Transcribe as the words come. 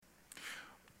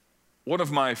One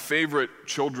of my favorite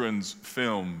children's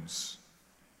films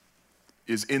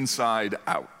is Inside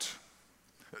Out.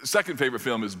 The second favorite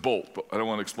film is Bolt, but I don't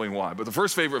want to explain why. But the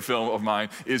first favorite film of mine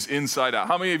is Inside Out.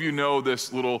 How many of you know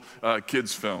this little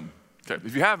kids film? Okay,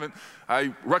 if you haven't,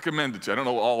 I recommend it to you. I don't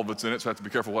know all of it's in it, so I have to be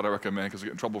careful what I recommend because I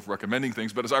get in trouble for recommending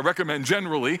things. But as I recommend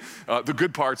generally the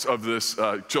good parts of this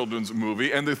children's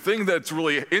movie. And the thing that's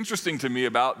really interesting to me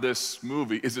about this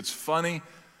movie is it's funny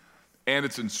and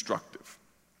it's instructive.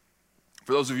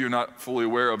 For those of you who are not fully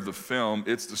aware of the film,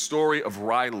 it's the story of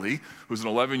Riley, who's an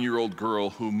 11-year-old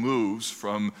girl who moves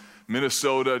from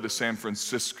Minnesota to San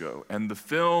Francisco. And the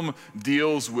film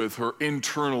deals with her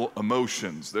internal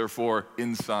emotions, therefore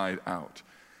inside out.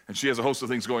 And she has a host of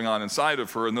things going on inside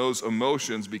of her, and those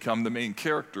emotions become the main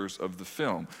characters of the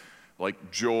film,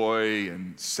 like joy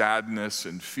and sadness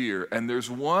and fear. And there's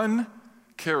one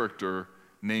character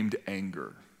named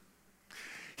Anger.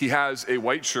 He has a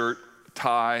white shirt,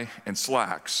 tie, and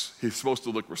slacks. He's supposed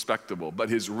to look respectable, but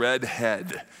his red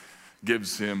head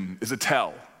is a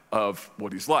tell of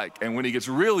what he's like. And when he gets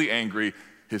really angry,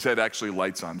 his head actually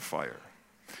lights on fire.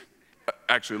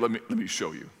 Actually, let me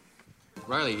show you.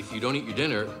 Riley, if you don't eat your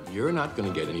dinner, you're not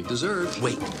going to get any dessert.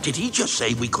 Wait, did he just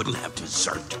say we couldn't have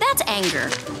dessert? That's Anger.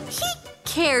 He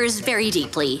cares very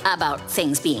deeply about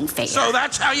things being fair. So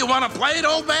that's how you want to play it,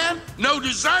 old man? No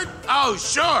dessert? Oh,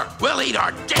 sure. We'll eat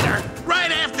our dinner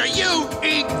right after you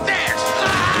eat this.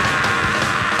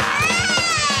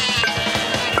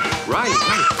 Right.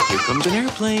 Here comes an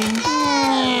airplane.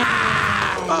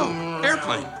 Oh,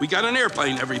 airplane. We got an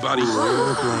airplane, everybody.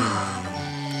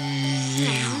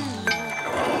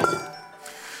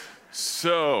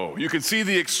 So you can see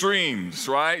the extremes,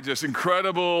 right? Just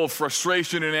incredible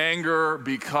frustration and anger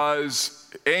because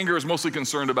anger is mostly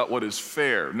concerned about what is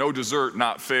fair. No dessert,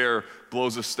 not fair,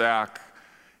 blows a stack,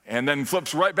 and then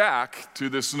flips right back to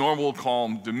this normal,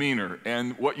 calm demeanor.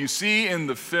 And what you see in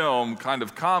the film, kind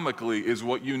of comically, is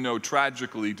what you know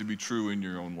tragically to be true in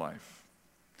your own life.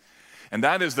 And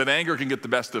that is that anger can get the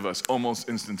best of us almost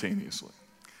instantaneously.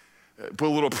 Put a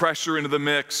little pressure into the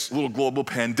mix, a little global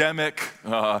pandemic,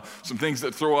 some things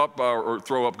that throw up,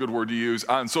 good word to use,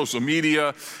 on social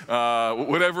media,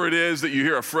 whatever it is that you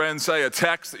hear a friend say, a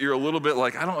text that you're a little bit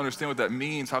like, I don't understand what that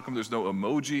means, how come there's no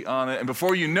emoji on it? And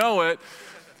before you know it,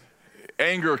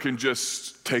 anger can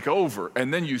just take over.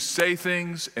 And then you say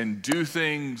things and do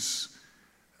things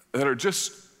that are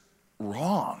just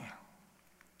wrong.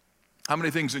 How many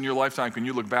things in your lifetime can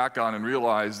you look back on and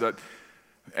realize that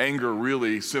anger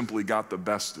really simply got the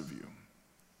best of you?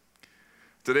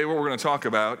 Today what we're going to talk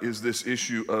about is this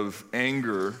issue of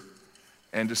anger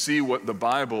and to see what the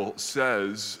Bible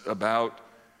says about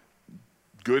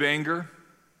good anger,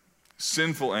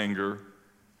 sinful anger,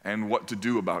 and what to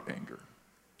do about anger.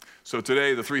 So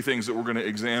today the three things that we're going to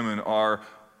examine are: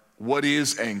 what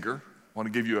is anger? I want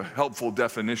to give you a helpful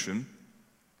definition.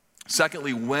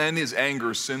 Secondly, when is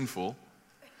anger sinful?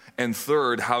 And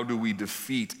third, how do we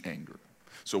defeat anger?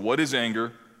 So what is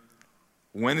anger?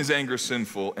 When is anger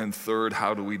sinful? And third,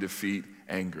 how do we defeat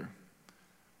anger?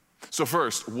 So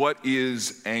first, what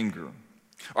is anger?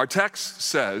 Our text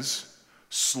says,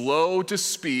 slow to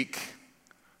speak,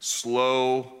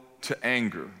 slow to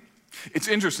anger. It's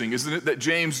interesting, isn't it, that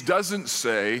James doesn't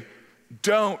say,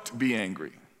 don't be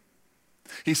angry.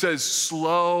 He says,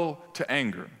 slow to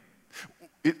anger.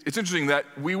 It's interesting that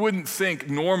we wouldn't think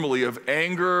normally of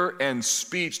anger and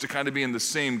speech to kind of be in the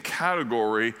same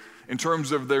category in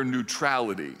terms of their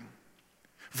neutrality.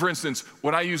 For instance,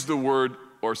 when I use the word,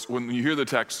 or when you hear the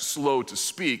text, slow to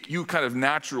speak, you kind of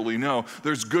naturally know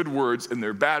there's good words and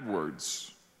there are bad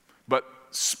words. But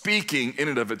speaking in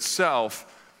and of itself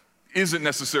isn't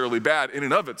necessarily bad in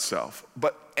and of itself.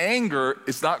 But anger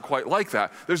is not quite like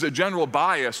that. There's a general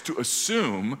bias to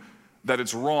assume that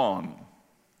it's wrong.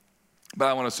 But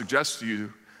I want to suggest to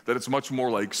you that it's much more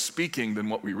like speaking than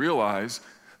what we realize,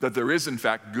 that there is in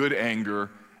fact good anger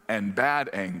and bad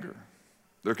anger.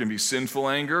 There can be sinful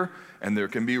anger and there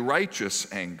can be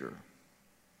righteous anger.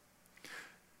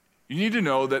 You need to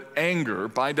know that anger,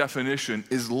 by definition,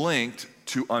 is linked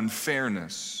to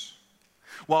unfairness.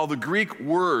 While the Greek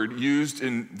word used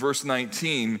in verse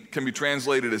 19 can be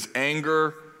translated as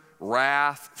anger,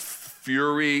 wrath,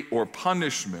 fury, or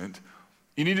punishment,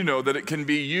 you need to know that it can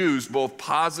be used both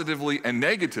positively and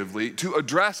negatively to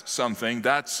address something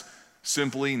that's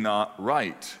simply not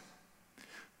right.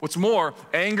 What's more,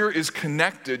 anger is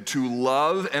connected to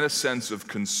love and a sense of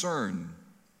concern.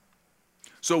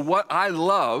 So what I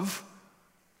love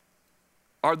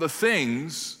are the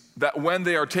things that when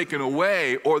they are taken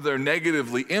away or they're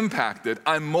negatively impacted,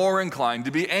 I'm more inclined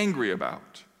to be angry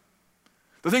about.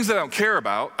 The things that I don't care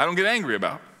about, I don't get angry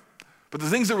about. But the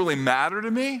things that really matter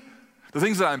to me, the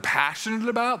things that I'm passionate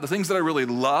about, the things that I really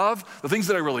love, the things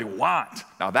that I really want,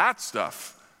 now that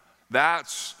stuff,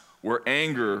 that's where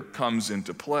anger comes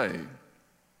into play.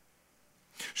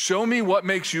 Show me what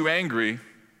makes you angry,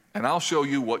 and I'll show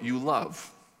you what you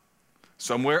love.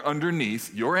 Somewhere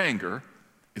underneath your anger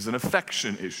is an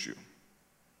affection issue.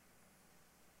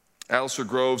 Alistair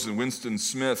Groves and Winston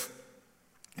Smith,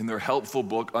 in their helpful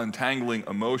book, Untangling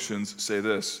Emotions, say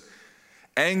this: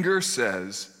 anger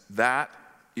says that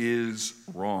is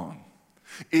wrong.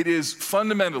 It is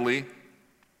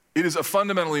a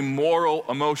fundamentally moral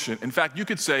emotion. In fact, you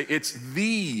could say it's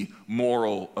the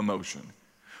moral emotion.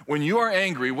 When you are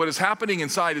angry, what is happening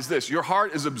inside is this: your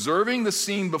heart is observing the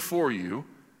scene before you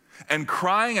and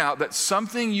crying out that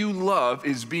something you love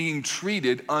is being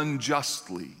treated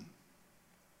unjustly.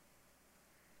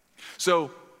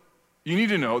 So you need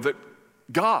to know that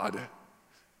God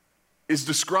is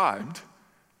described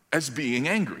as being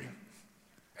angry,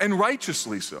 and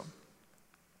righteously so.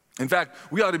 In fact,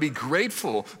 we ought to be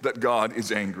grateful that God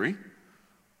is angry,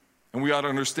 and we ought to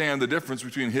understand the difference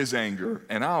between his anger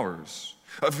and ours.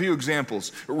 A few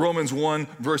examples. Romans 1,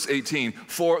 verse 18.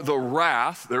 For the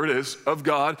wrath, there it is, of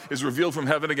God is revealed from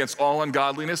heaven against all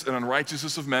ungodliness and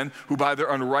unrighteousness of men who by their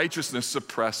unrighteousness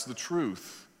suppress the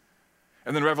truth.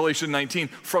 And then Revelation 19,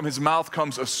 from his mouth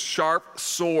comes a sharp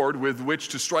sword with which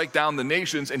to strike down the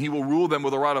nations, and he will rule them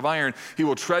with a rod of iron. He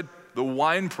will tread the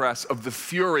winepress of the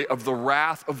fury of the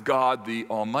wrath of God the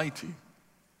Almighty.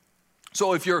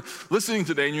 So if you're listening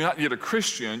today and you're not yet a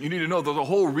Christian, you need to know that the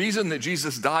whole reason that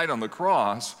Jesus died on the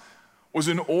cross was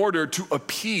in order to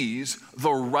appease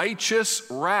the righteous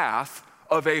wrath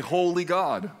of a holy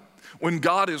God. When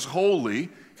God is holy,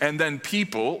 and then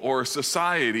people or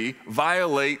society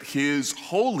violate his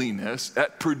holiness,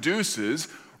 that produces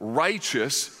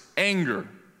righteous anger,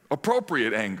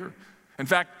 appropriate anger. In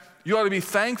fact, you ought to be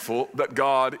thankful that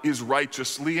God is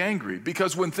righteously angry,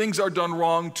 because when things are done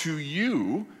wrong to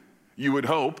you, you would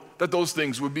hope that those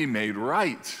things would be made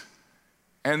right.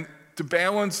 And to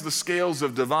balance the scales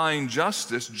of divine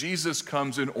justice, Jesus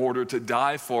comes in order to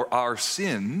die for our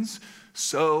sins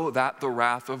so that the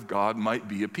wrath of God might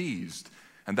be appeased.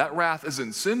 And that wrath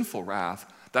isn't sinful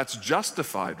wrath, that's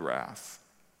justified wrath.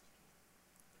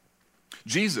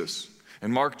 Jesus,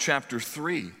 in Mark chapter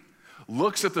 3,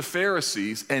 looks at the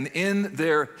Pharisees, and in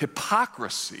their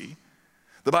hypocrisy,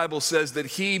 the Bible says that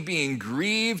he, being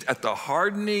grieved at the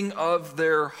hardening of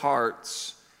their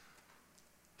hearts,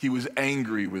 he was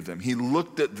angry with them. He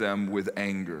looked at them with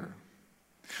anger.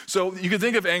 So you can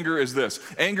think of anger as this.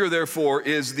 Anger, therefore,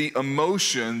 is the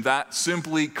emotion that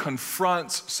simply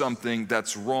confronts something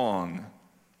that's wrong.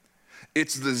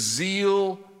 It's the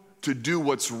zeal to do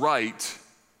what's right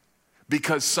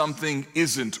because something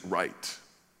isn't right.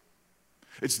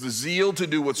 It's the zeal to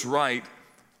do what's right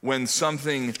when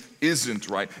something isn't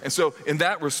right. And so in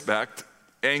that respect,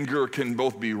 anger can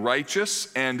both be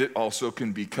righteous and it also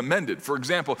can be commended. For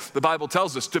example, the Bible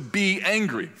tells us to be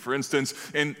angry. For instance,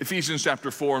 in Ephesians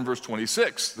chapter 4 and verse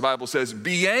 26, the Bible says,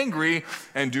 be angry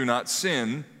and do not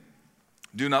sin.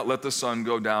 Do not let the sun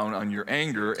go down on your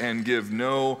anger, and give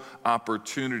no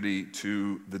opportunity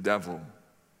to the devil.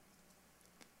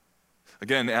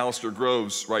 Again, Alistair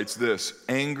Groves writes this: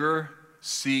 anger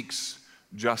seeks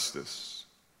justice.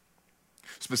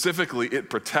 Specifically, it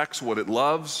protects what it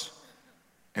loves,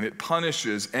 and it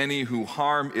punishes any who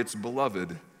harm its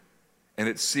beloved, and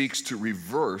it seeks to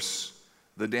reverse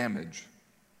the damage.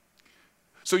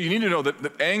 So you need to know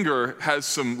that anger has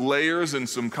some layers and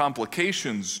some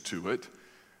complications to it,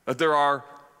 that there are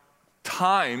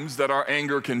times that our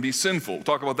anger can be sinful. We'll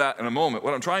talk about that in a moment.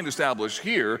 What I'm trying to establish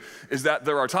here is that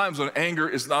there are times when anger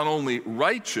is not only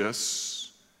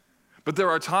righteous, but there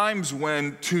are times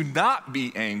when to not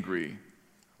be angry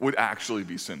would actually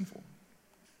be sinful.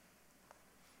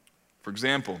 For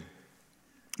example,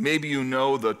 maybe you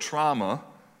know the trauma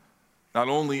not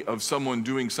only of someone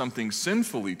doing something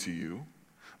sinfully to you,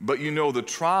 but you know the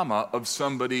trauma of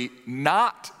somebody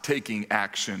not taking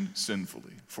action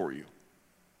sinfully for you,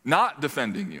 not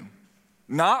defending you,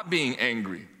 not being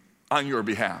angry on your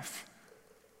behalf.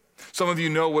 Some of you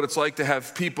know what it's like to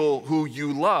have people who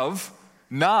you love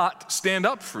not stand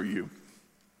up for you.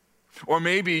 Or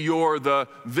maybe you're the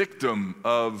victim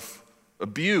of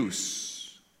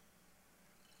abuse,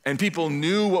 and people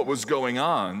knew what was going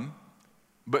on,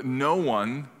 but no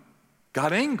one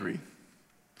got angry.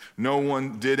 No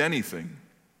one did anything.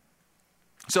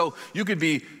 So you could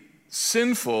be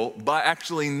sinful by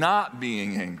actually not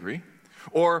being angry,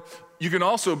 or you can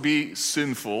also be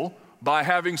sinful by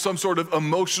having some sort of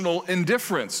emotional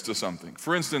indifference to something.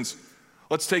 For instance,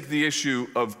 let's take the issue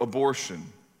of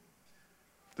abortion.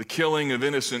 the killing of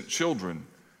innocent children,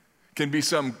 can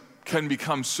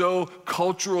become so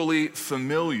culturally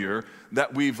familiar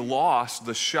that we've lost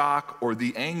the shock or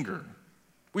the anger.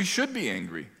 We should be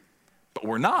angry, but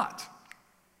we're not.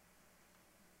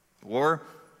 Or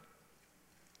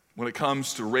when it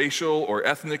comes to racial or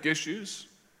ethnic issues,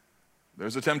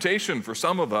 there's a temptation for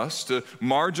some of us to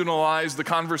marginalize the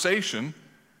conversation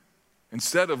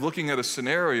instead of looking at a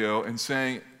scenario and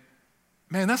saying,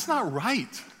 man, that's not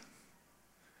right.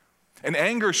 And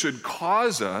anger should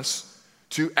cause us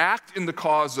to act in the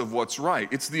cause of what's right.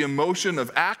 It's the emotion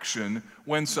of action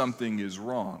when something is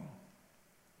wrong.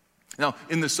 Now,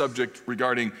 in this subject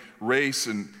regarding race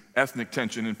and ethnic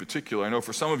tension in particular, I know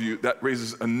for some of you that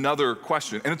raises another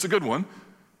question, and it's a good one,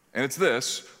 and it's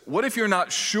this: what if you're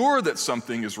not sure that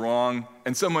something is wrong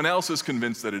and someone else is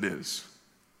convinced that it is?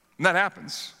 And that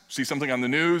happens. See something on the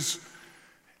news,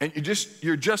 and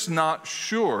you're just not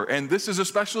sure. And this is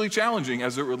especially challenging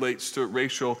as it relates to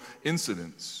racial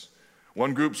incidents.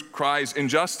 One group cries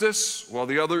injustice, while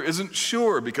the other isn't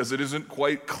sure because it isn't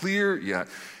quite clear yet.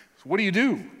 So what do you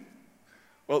do?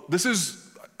 Well,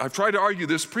 I've tried to argue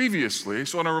this previously,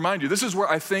 so I want to remind you, this is where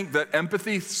I think that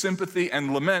empathy, sympathy,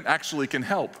 and lament actually can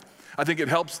help. I think it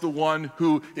helps the one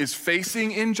who is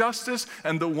facing injustice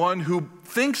and the one who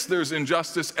thinks there's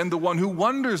injustice and the one who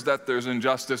wonders that there's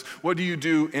injustice. What do you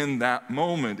do in that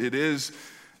moment?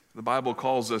 The Bible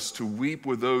calls us to weep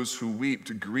with those who weep,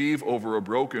 to grieve over a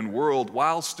broken world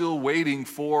while still waiting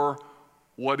for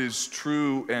what is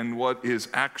true and what is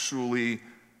actually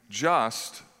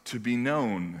just to be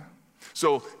known.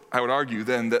 So I would argue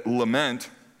then that lament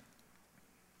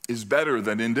is better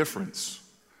than indifference.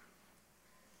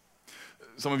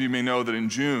 Some of you may know that in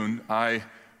June, I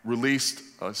released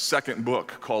a second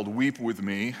book called Weep With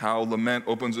Me, How Lament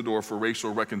Opens a Door for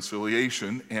Racial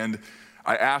Reconciliation. And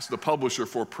I asked the publisher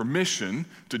for permission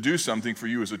to do something for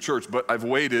you as a church, but I've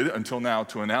waited until now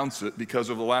to announce it because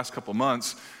over the last couple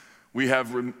months, we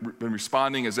have been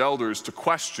responding as elders to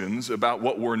questions about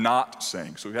what we're not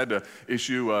saying. So we had to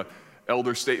issue an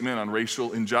elder statement on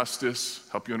racial injustice,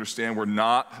 help you understand we're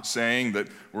not saying that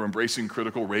we're embracing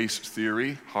critical race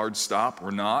theory. Hard stop,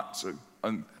 we're not. It's an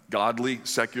ungodly,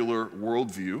 secular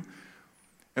worldview.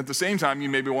 At the same time, you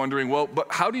may be wondering, well, but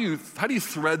how do you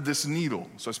thread this needle?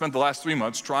 So I spent the last 3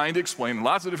 months trying to explain in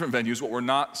lots of different venues what we're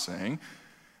not saying.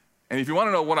 And if you want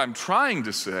to know what I'm trying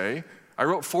to say, I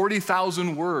wrote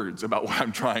 40,000 words about what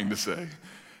I'm trying to say.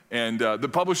 And the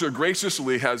publisher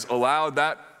graciously has allowed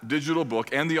that digital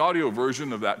book and the audio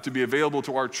version of that to be available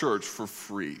to our church for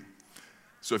free.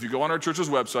 So if you go on our church's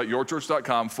website,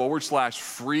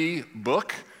 yourchurch.com/free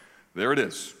book, there it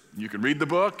is. You can read the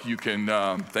book. You can,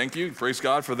 thank you, praise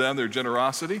God for them, their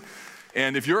generosity.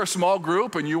 And if you're a small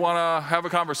group and you want to have a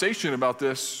conversation about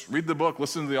this, read the book,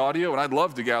 listen to the audio, and I'd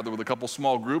love to gather with a couple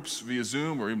small groups via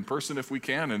Zoom or in person if we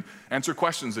can and answer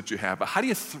questions that you have. But how do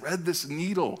you thread this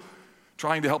needle,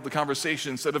 trying to help the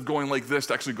conversation instead of going like this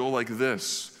to actually go like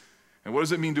this? And what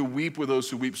does it mean to weep with those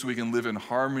who weep so we can live in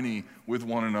harmony with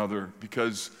one another?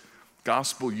 Because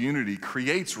gospel unity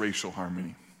creates racial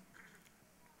harmony.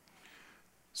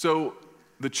 So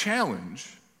the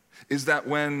challenge is that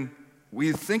when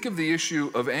we think of the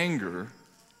issue of anger,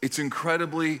 it's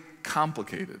incredibly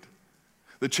complicated.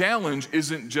 The challenge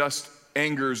isn't just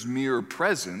anger's mere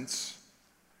presence.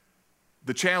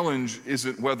 The challenge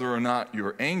isn't whether or not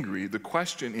you're angry. The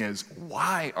question is,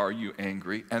 why are you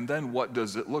angry? And then what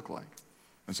does it look like?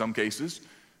 In some cases,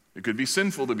 it could be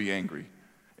sinful to be angry.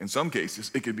 In some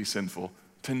cases, it could be sinful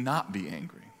to not be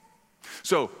angry.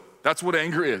 So that's what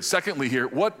anger is. Secondly here,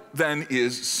 what then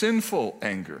is sinful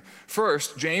anger?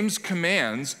 First, James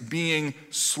commands being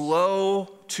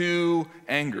slow to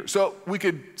anger. So we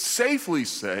could safely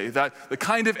say that the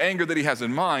kind of anger that he has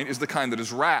in mind is the kind that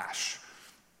is rash,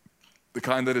 the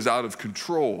kind that is out of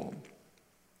control.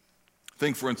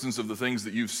 Think, for instance, of the things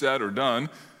that you've said or done.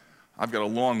 I've got a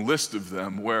long list of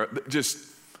them where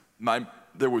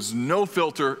there was no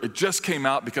filter. It just came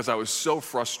out because I was so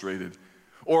frustrated.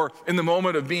 Or in the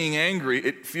moment of being angry,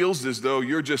 it feels as though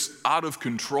you're just out of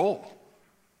control.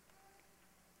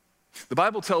 The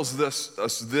Bible tells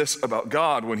us this about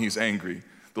God when he's angry.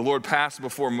 The Lord passed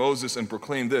before Moses and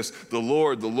proclaimed this: the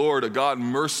Lord, a God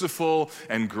merciful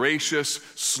and gracious,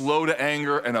 slow to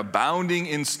anger and abounding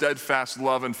in steadfast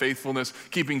love and faithfulness,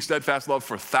 keeping steadfast love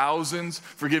for thousands,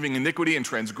 forgiving iniquity and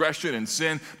transgression and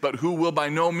sin, but who will by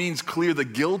no means clear the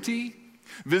guilty,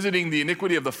 visiting the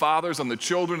iniquity of the fathers on the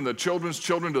children and the children's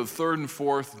children to the third and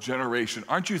fourth generation.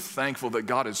 Aren't you thankful that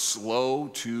God is slow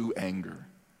to anger?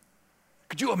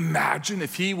 Could you imagine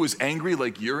if he was angry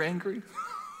like you're angry?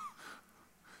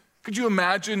 Could you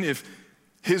imagine if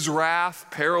His wrath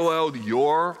paralleled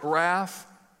your wrath.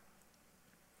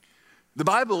 The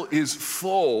Bible is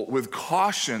full with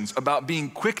cautions about being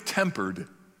quick-tempered.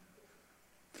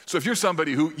 So if you're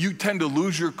somebody who you tend to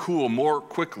lose your cool more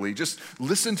quickly, just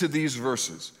listen to these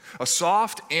verses. A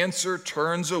soft answer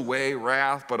turns away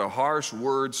wrath, but a harsh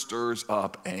word stirs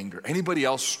up anger. Anybody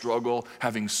else struggle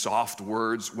having soft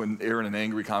words when they're in an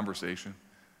angry conversation?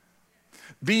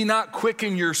 Be not quick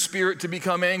in your spirit to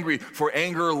become angry, for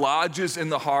anger lodges in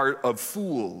the heart of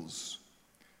fools.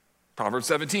 Proverbs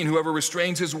 17, whoever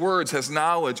restrains his words has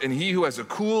knowledge, and he who has a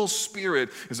cool spirit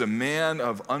is a man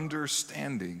of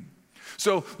understanding.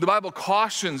 So the Bible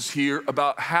cautions here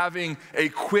about having a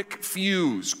quick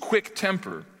fuse, quick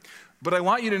temper. But I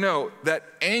want you to know that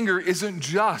anger isn't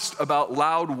just about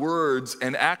loud words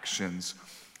and actions.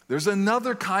 There's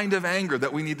another kind of anger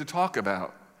that we need to talk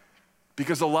about,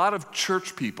 because a lot of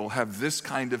church people have this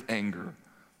kind of anger.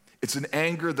 It's an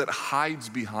anger that hides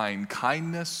behind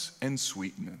kindness and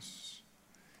sweetness.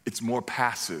 It's more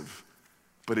passive,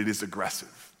 but it is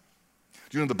aggressive.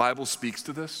 Do you know the Bible speaks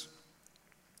to this?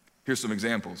 Here's some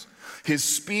examples. His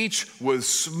speech was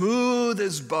smooth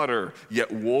as butter,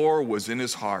 yet war was in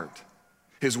his heart.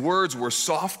 His words were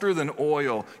softer than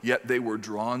oil, yet they were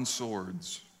drawn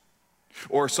swords.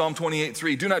 Or Psalm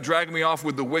 28:3, do not drag me off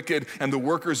with the wicked and the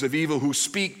workers of evil who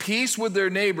speak peace with their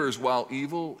neighbors while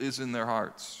evil is in their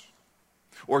hearts.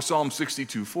 Or Psalm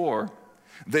 62:4,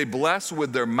 they bless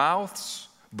with their mouths,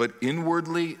 but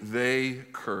inwardly they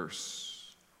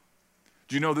curse.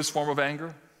 Do you know this form of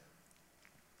anger?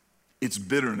 It's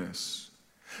bitterness,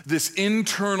 this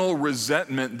internal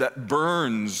resentment that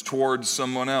burns towards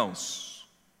someone else.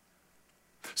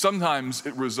 Sometimes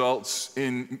it results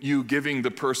in you giving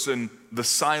the person the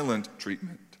silent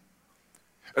treatment.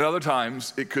 At other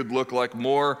times, it could look like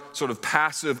more sort of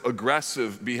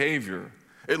passive-aggressive behavior.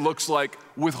 It looks like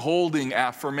withholding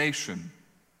affirmation,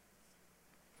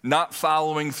 not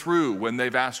following through when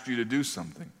they've asked you to do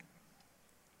something,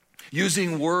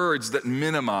 using words that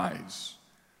minimize,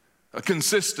 a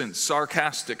consistent,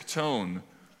 sarcastic tone,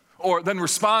 or then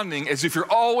responding as if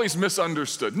you're always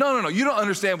misunderstood. No, you don't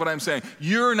understand what I'm saying.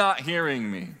 You're not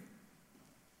hearing me.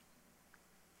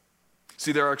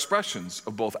 See, there are expressions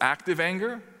of both active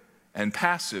anger and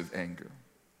passive anger.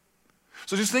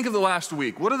 So just think of the last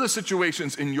week. What are the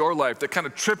situations in your life that kind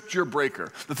of tripped your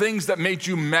breaker? The things that made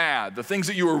you mad, the things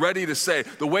that you were ready to say,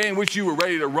 the way in which you were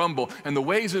ready to rumble, and the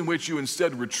ways in which you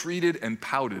instead retreated and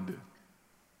pouted.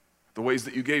 The ways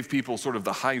that you gave people sort of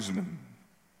the Heisman,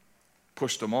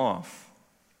 pushed them off.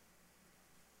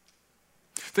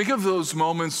 Think of those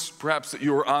moments perhaps that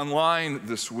you were online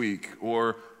this week,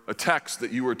 or a text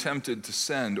that you were tempted to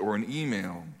send, or an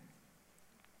email.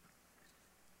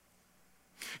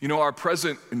 You know, our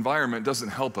present environment doesn't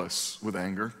help us with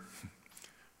anger.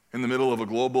 In the middle of a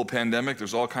global pandemic,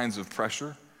 there's all kinds of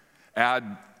pressure.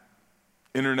 Add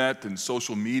internet and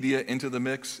social media into the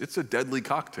mix, it's a deadly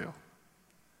cocktail.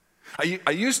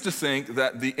 I used to think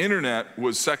that the internet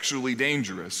was sexually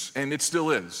dangerous, and it still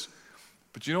is.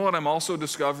 But you know what I'm also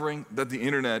discovering? That the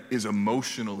internet is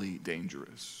emotionally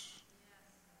dangerous.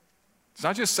 It's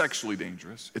not just sexually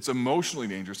dangerous, it's emotionally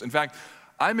dangerous. In fact,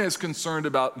 I'm as concerned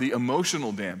about the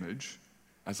emotional damage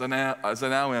as I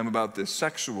now am about the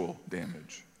sexual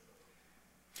damage.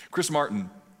 Chris Martin,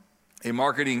 a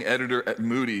marketing editor at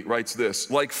Moody, writes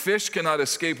this: like fish cannot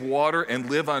escape water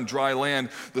and live on dry land,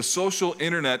 the social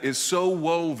internet is so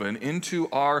woven into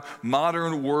our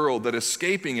modern world that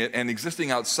escaping it and existing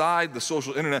outside the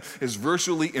social internet is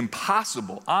virtually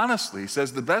impossible. Honestly, he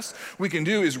says, the best we can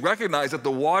do is recognize that the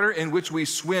water in which we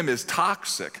swim is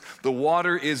toxic. The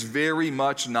water is very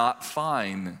much not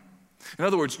fine. In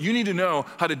other words, you need to know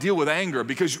how to deal with anger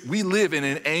because we live in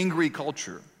an angry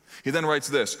culture. He then writes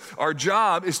this: our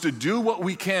job is to do what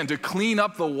we can to clean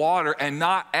up the water and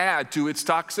not add to its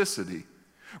toxicity.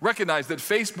 Recognize that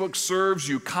Facebook serves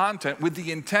you content with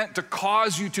the intent to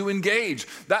cause you to engage.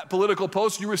 That political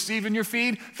post you receive in your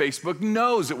feed, Facebook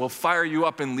knows it will fire you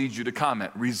up and lead you to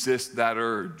comment. Resist that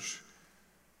urge.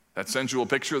 That sensual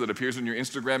picture that appears in your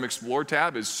Instagram Explore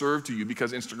tab is served to you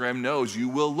because Instagram knows you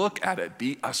will look at it.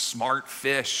 Be a smart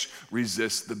fish.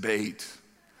 Resist the bait.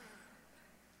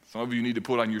 Some of you need to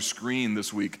put on your screen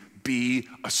this week, be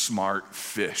a smart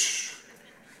fish.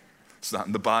 It's not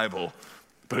in the Bible,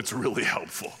 but it's really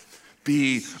helpful.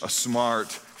 Be a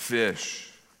smart fish.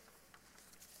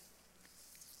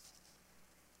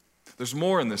 There's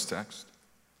more in this text.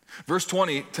 Verse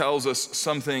 20 tells us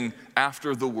something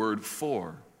after the word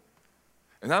for.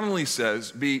 It not only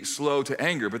says be slow to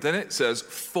anger, but then it says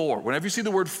for. Whenever you see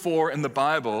the word for in the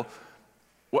Bible,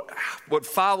 what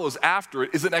follows after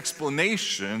it is an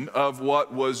explanation of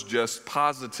what was just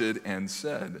posited and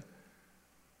said.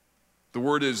 The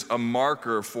word is a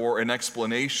marker for an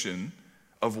explanation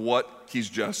of what he's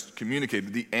just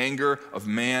communicated. The anger of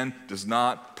man does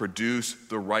not produce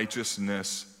the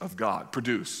righteousness of God.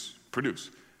 Produce.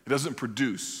 It doesn't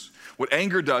produce. What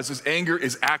anger does is anger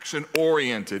is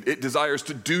action-oriented. It desires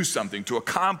to do something, to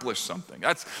accomplish something.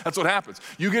 That's what happens.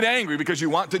 You get angry because you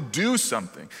want to do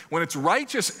something. When it's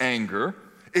righteous anger,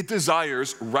 it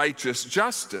desires righteous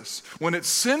justice. When it's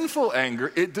sinful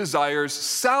anger, it desires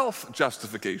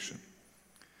self-justification.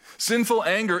 Sinful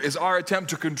anger is our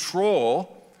attempt to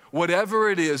control whatever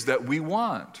it is that we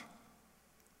want.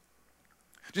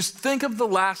 Just think of the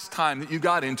last time that you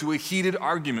got into a heated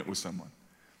argument with someone.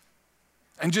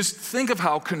 And just think of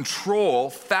how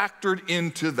control factored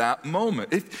into that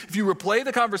moment. If you replay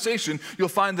the conversation, you'll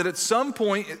find that at some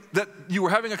point that you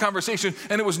were having a conversation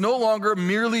and it was no longer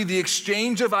merely the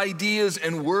exchange of ideas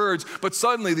and words, but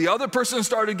suddenly the other person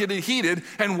started getting heated.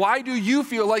 And why do you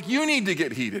feel like you need to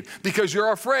get heated? Because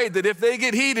you're afraid that if they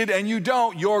get heated and you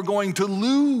don't, you're going to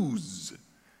lose.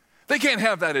 They can't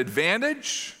have that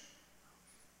advantage.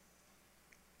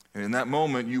 And in that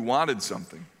moment, you wanted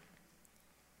something.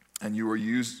 And you were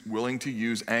willing to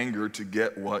use anger to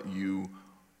get what you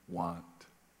want.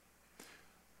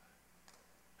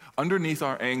 Underneath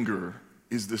our anger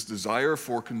is this desire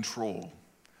for control.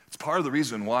 It's part of the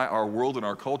reason why our world and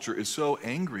our culture is so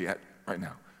angry right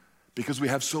now, because we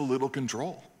have so little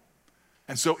control.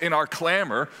 And so in our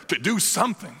clamor to do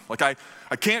something, like I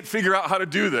can't figure out how to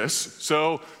do this,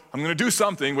 so I'm going to do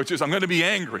something, which is I'm going to be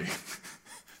angry.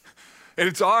 And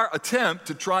it's our attempt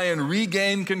to try and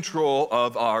regain control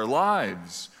of our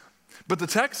lives. But the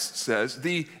text says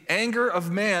the anger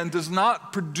of man does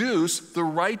not produce the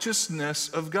righteousness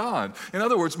of God. In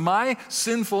other words, my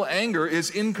sinful anger is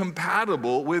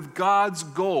incompatible with God's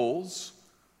goals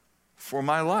for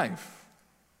my life.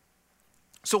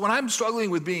 So when I'm struggling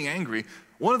with being angry,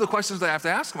 one of the questions that I have to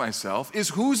ask myself is,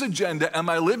 whose agenda am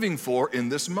I living for in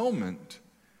this moment?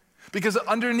 Because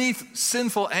underneath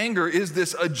sinful anger is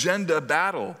this agenda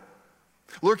battle.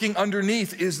 Lurking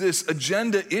underneath is this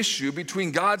agenda issue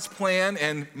between God's plan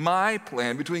and my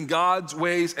plan, between God's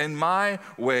ways and my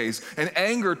ways. And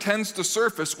anger tends to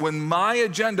surface when my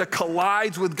agenda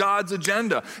collides with God's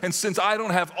agenda. And since I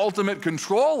don't have ultimate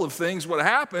control of things, what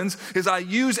happens is I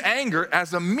use anger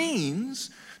as a means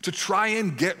to try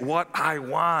and get what I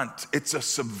want. It's a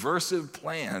subversive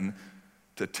plan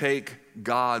to take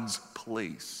God's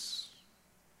place.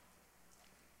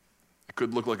 It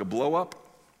could look like a blow-up.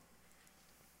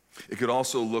 It could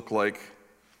also look like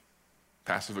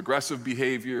passive-aggressive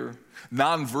behavior,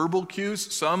 nonverbal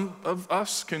cues. Some of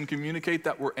us can communicate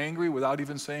that we're angry without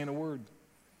even saying a word.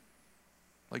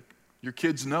 Like your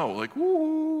kids know, like,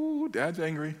 ooh, Dad's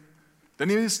angry.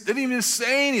 Didn't even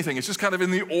say anything. It's just kind of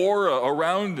in the aura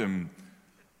around him.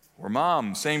 Or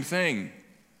mom, same thing.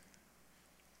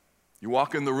 You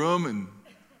walk in the room and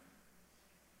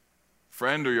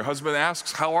friend or your husband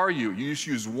asks, how are you? You just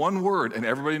use one word and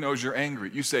everybody knows you're angry.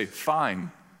 You say,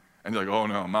 fine. And you're like, oh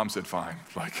no, mom said fine.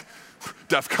 Like,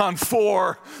 DEFCON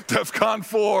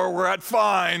 4, we're at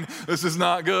fine. This is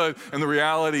not good. And the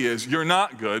reality is you're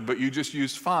not good, but you just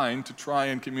used fine to try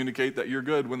and communicate that you're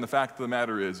good when the fact of the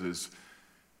matter is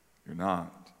you're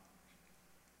not.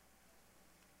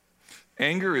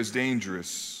 Anger is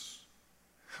dangerous.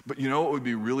 But you know what would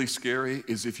be really scary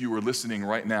is if you were listening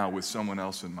right now with someone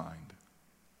else in mind.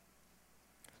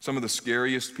 Some of the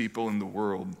scariest people in the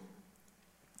world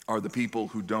are the people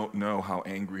who don't know how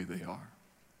angry they are.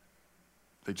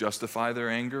 They justify their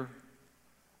anger,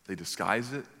 they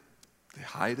disguise it, they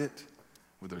hide it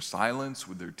with their silence,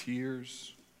 with their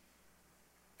tears.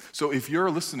 So if you're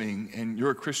listening and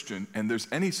you're a Christian and there's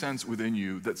any sense within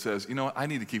you that says, you know what, I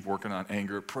need to keep working on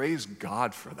anger, praise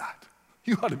God for that.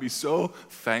 You ought to be so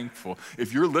thankful.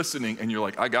 If you're listening and you're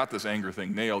like, I got this anger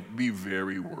thing nailed, be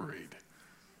very worried.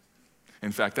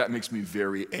 In fact, that makes me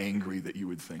very angry that you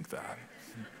would think that.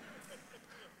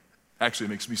 Actually, it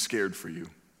makes me scared for you.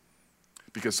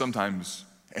 Because sometimes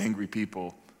angry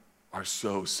people are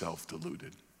so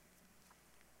self-deluded.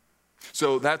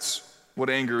 So that's what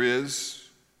anger is.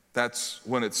 That's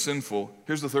when it's sinful.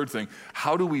 Here's the third thing.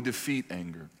 How do we defeat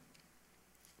anger?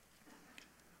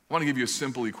 I want to give you a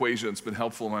simple equation that's been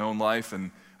helpful in my own life, and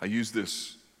I used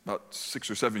this about 6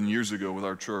 or 7 years ago with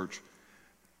our church.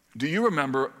 Do you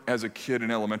remember as a kid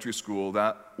in elementary school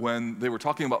that when they were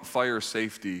talking about fire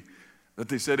safety, that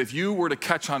they said if you were to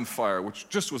catch on fire, which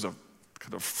just was a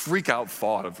kind of freak out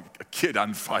thought of kid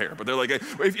on fire. But they're like,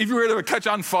 if you were to catch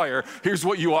on fire, here's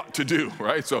what you ought to do,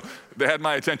 right? So they had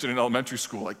my attention in elementary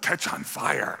school, like, catch on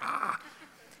fire.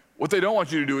 What they don't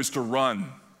want you to do is to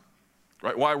run,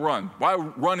 right? Why run? Why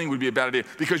running would be a bad idea?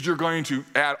 Because you're going to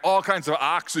add all kinds of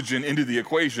oxygen into the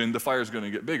equation. The fire's going to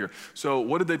get bigger. So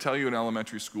what did they tell you in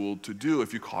elementary school to do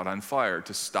if you caught on fire?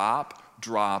 To stop,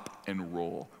 drop, and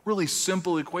roll. Really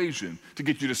simple equation to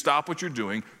get you to stop what you're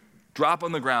doing, drop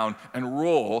on the ground, and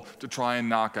roll to try and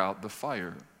knock out the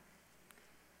fire.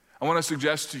 I want to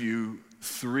suggest to you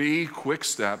 3 quick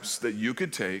steps that you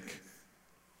could take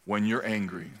when you're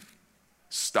angry.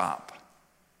 Stop,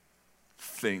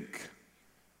 think,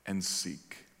 and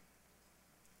seek.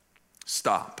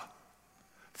 Stop,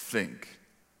 think,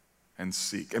 and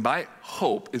seek. And my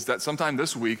hope is that sometime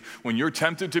this week, when you're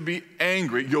tempted to be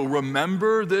angry, you'll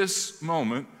remember this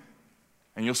moment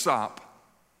and you'll stop,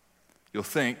 you'll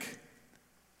think,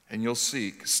 and you'll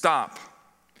seek. Stop.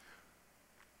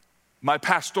 My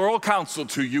pastoral counsel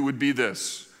to you would be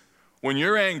this: when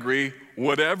you're angry,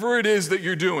 whatever it is that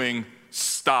you're doing,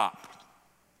 stop.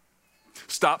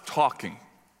 Stop talking.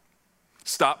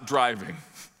 Stop driving.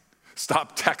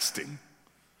 Stop texting.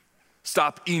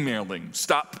 Stop emailing.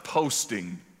 Stop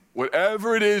posting.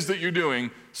 Whatever it is that you're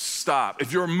doing, stop.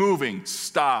 If you're moving,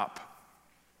 stop.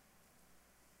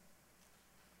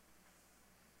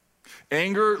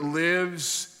 Anger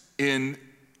lives in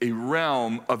a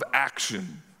realm of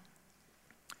action.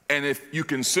 And if you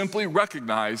can simply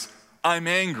recognize, I'm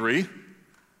angry,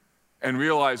 and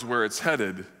realize where it's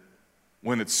headed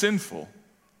when it's sinful,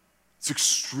 it's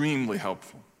extremely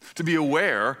helpful. To be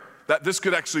aware that this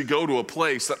could actually go to a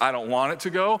place that I don't want it to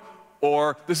go,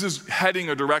 or this is heading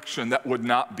a direction that would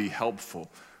not be helpful.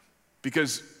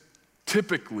 Because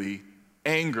typically,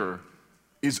 anger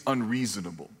is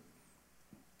unreasonable.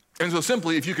 And so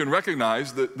simply, if you can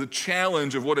recognize the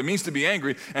challenge of what it means to be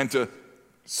angry and to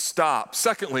stop.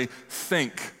 Secondly,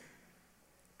 think.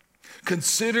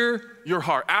 Consider your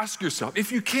heart. Ask yourself,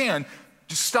 if you can,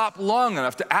 just stop long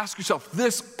enough to ask yourself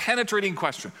this penetrating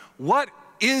question: what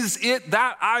is it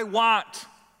that I want?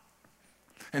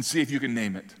 And see if you can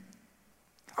name it.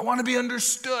 I want to be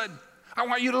understood. I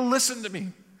want you to listen to me.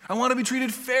 I want to be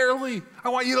treated fairly. I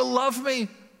want you to love me.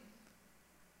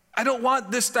 I don't want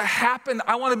this to happen.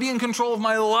 I want to be in control of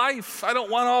my life. I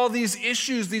don't want all these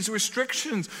issues, these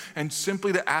restrictions. And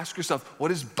simply to ask yourself,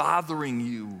 what is bothering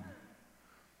you?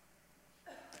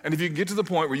 And if you get to the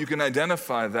point where you can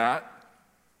identify that,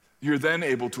 you're then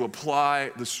able to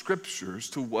apply the scriptures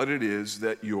to what it is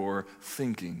that you're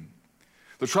thinking.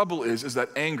 The trouble is that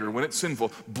anger, when it's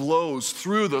sinful, blows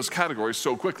through those categories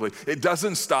so quickly. It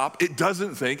doesn't stop, it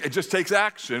doesn't think, it just takes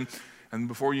action. And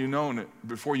before you know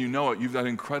it, you've done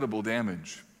incredible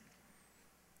damage.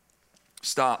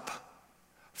 Stop,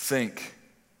 think.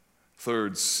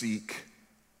 Third, seek.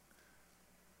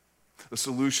 The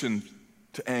solution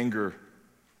to anger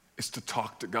is to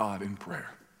talk to God in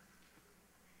prayer.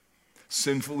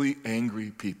 Sinfully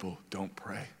angry people don't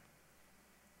pray.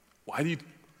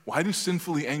 Why do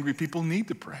sinfully angry people need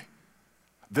to pray?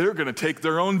 They're going to take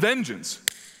their own vengeance.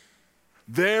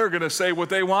 They're going to say what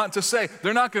they want to say.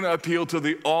 They're not going to appeal to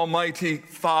the Almighty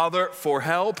Father for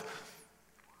help.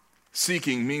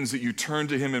 Seeking means that you turn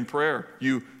to Him in prayer.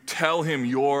 You tell Him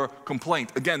your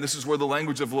complaint. Again, this is where the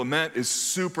language of lament is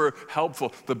super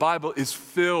helpful. The Bible is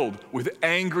filled with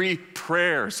angry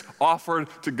prayers offered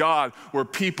to God, where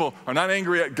people are not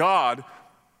angry at God,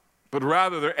 but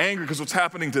rather they're angry because what's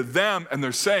happening to them, and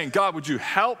they're saying, God, would you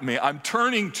help me? I'm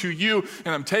turning to you,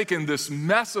 and I'm taking this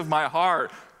mess of my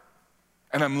heart,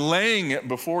 and I'm laying it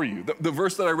before you. The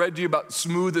verse that I read to you about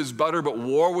smooth as butter, but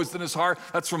war was in his heart,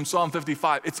 that's from Psalm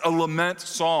 55. It's a lament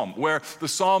psalm where the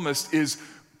psalmist is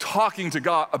talking to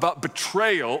God about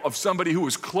betrayal of somebody who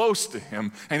was close to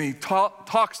him, and he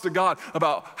talks to God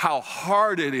about how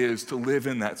hard it is to live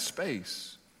in that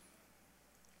space.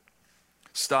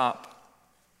 Stop,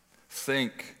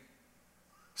 think,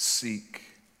 seek.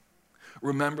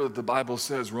 Remember that the Bible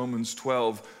says, Romans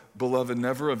 12, beloved,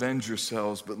 never avenge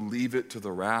yourselves, but leave it to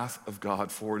the wrath of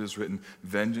God, for it is written,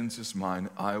 vengeance is mine,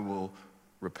 I will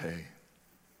repay.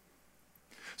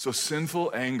 So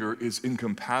sinful anger is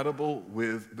incompatible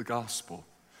with the gospel.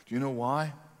 Do you know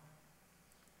why?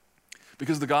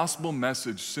 Because the gospel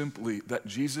message simply that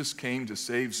Jesus came to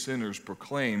save sinners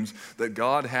proclaims that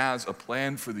God has a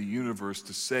plan for the universe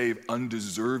to save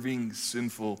undeserving,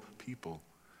 sinful people.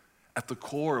 At the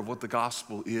core of what the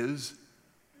gospel is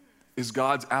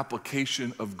God's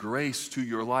application of grace to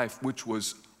your life, which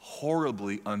was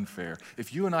horribly unfair.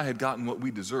 If you and I had gotten what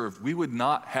we deserved, we would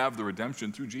not have the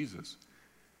redemption through Jesus.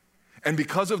 And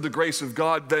because of the grace of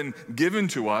God then given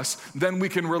to us, then we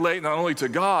can relate not only to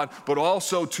God, but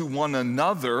also to one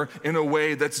another in a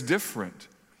way that's different.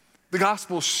 The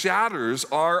gospel shatters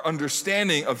our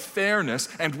understanding of fairness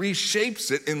and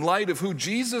reshapes it in light of who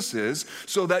Jesus is,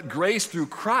 so that grace through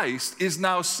Christ is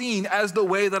now seen as the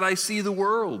way that I see the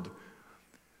world.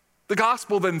 The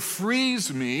gospel then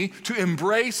frees me to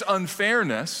embrace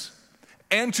unfairness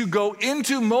and to go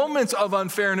into moments of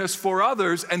unfairness for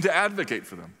others and to advocate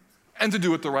for them and to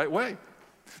do it the right way.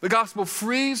 The gospel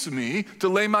frees me to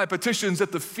lay my petitions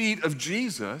at the feet of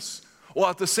Jesus,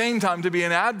 while at the same time to be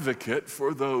an advocate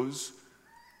for those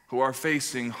who are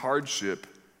facing hardship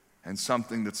and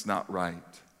something that's not right.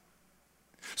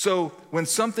 So when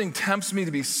something tempts me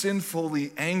to be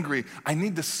sinfully angry, I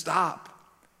need to stop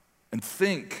and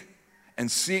think and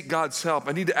seek God's help.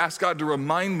 I need to ask God to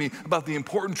remind me about the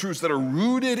important truths that are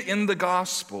rooted in the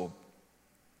gospel.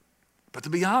 But to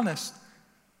be honest,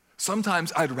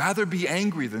 sometimes I'd rather be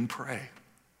angry than pray.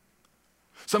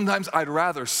 Sometimes I'd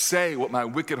rather say what my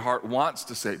wicked heart wants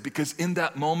to say, because in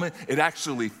that moment, it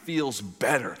actually feels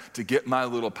better to get my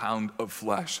little pound of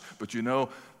flesh. But you know,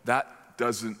 that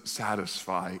doesn't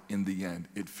satisfy in the end.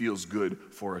 It feels good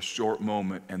for a short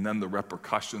moment, and then the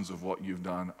repercussions of what you've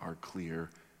done are clear,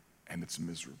 and it's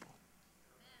miserable.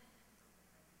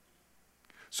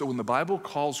 So when the Bible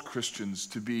calls Christians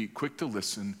to be quick to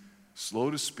listen,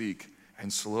 slow to speak,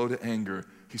 and slow to anger,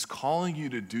 he's calling you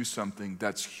to do something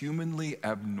that's humanly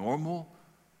abnormal,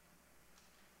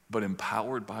 but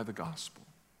empowered by the gospel.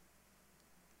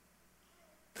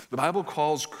 The Bible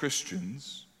calls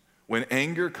Christians, when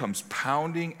anger comes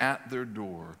pounding at their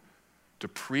door, to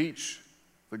preach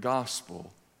the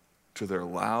gospel to their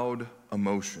loud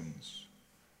emotions,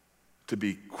 to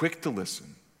be quick to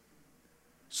listen,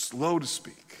 slow to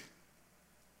speak,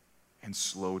 and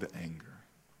slow to anger.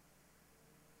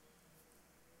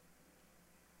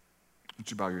 Would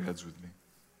you bow your heads with me?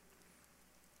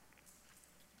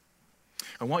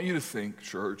 I want you to think,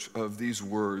 church, of these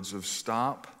words of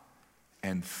stop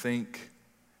and think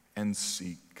and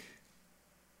seek.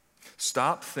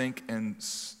 Stop, think, and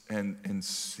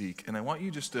seek. And I want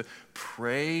you just to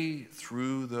pray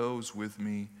through those with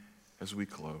me as we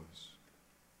close.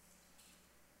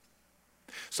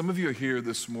 Some of you are here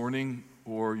this morning,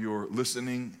 or you're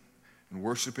listening and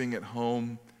worshiping at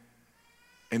home,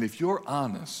 and if you're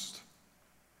honest,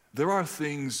 there are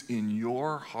things in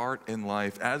your heart and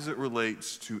life as it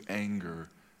relates to anger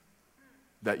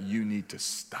that you need to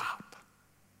stop.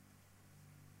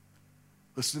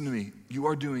 Listen to me. You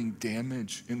are doing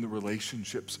damage in the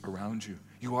relationships around you.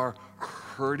 You are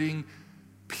hurting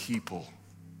people.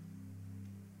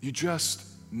 You just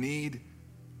need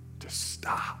to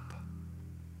stop.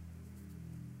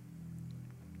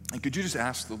 And could you just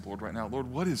ask the Lord right now,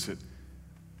 Lord, what is it?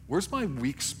 Where's my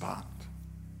weak spot?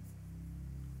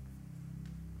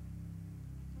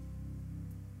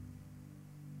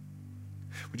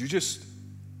 Would you just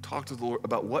talk to the Lord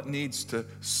about what needs to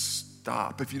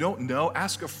stop? If you don't know,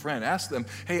 ask a friend. Ask them,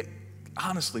 hey,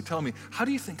 honestly, tell me, how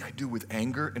do you think I do with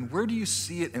anger? And where do you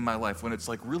see it in my life when it's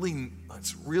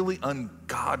really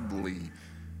ungodly?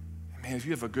 Man, if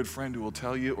you have a good friend who will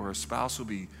tell you, or a spouse who will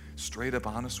be straight up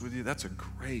honest with you, that's a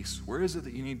grace. Where is it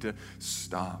that you need to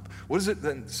stop? What is it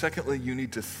then, secondly, you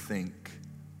need to think?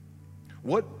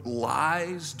 What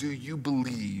lies do you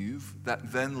believe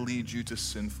that then lead you to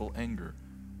sinful anger?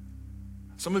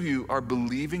 Some of you are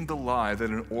believing the lie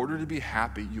that in order to be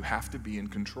happy, you have to be in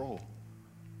control.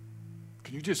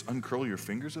 Can you just uncurl your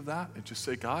fingers of that and just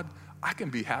say, God, I can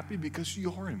be happy because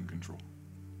you're in control?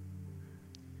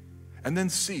 And then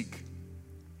seek.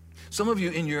 Some of you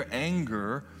in your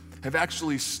anger have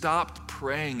actually stopped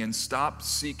praying and stopped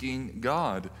seeking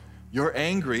God. You're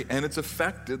angry, and it's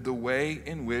affected the way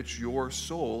in which your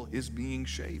soul is being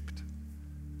shaped.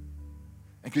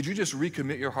 And could you just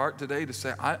recommit your heart today to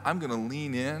say, I'm going to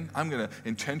lean in. I'm going to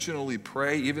intentionally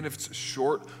pray, even if it's a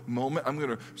short moment. I'm going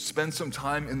to spend some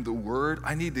time in the Word.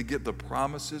 I need to get the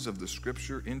promises of the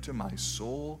Scripture into my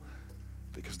soul,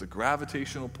 because the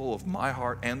gravitational pull of my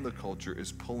heart and the culture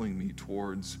is pulling me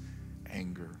towards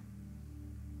anger.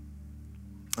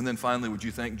 And then finally, would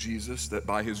you thank Jesus that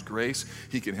by His grace,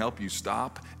 He can help you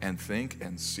stop and think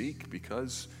and seek,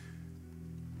 because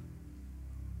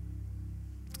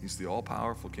He's the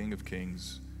all-powerful King of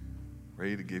Kings,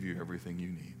 ready to give you everything you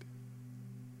need.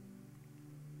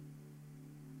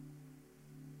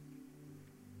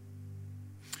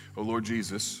 Oh, Lord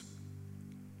Jesus,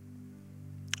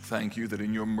 thank you that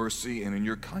in your mercy and in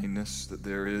your kindness that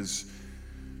there is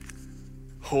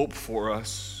hope for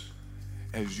us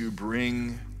as you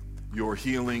bring your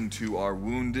healing to our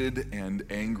wounded and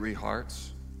angry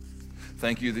hearts.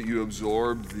 Thank you that you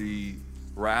absorbed the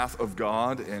wrath of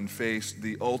God and faced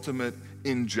the ultimate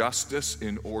injustice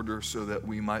in order so that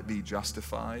we might be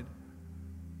justified.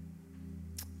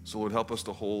 So Lord, help us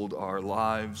to hold our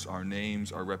lives, our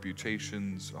names, our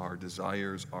reputations, our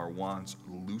desires, our wants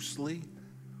loosely,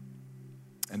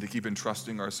 and to keep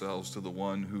entrusting ourselves to the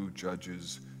one who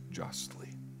judges justly.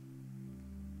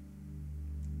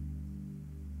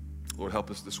 Lord, help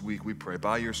us this week, we pray,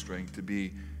 by your strength, to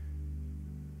be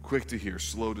quick to hear,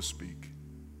 slow to speak,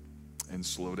 and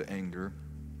slow to anger.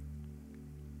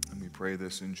 And we pray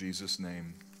this in Jesus'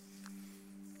 name.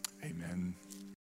 Amen.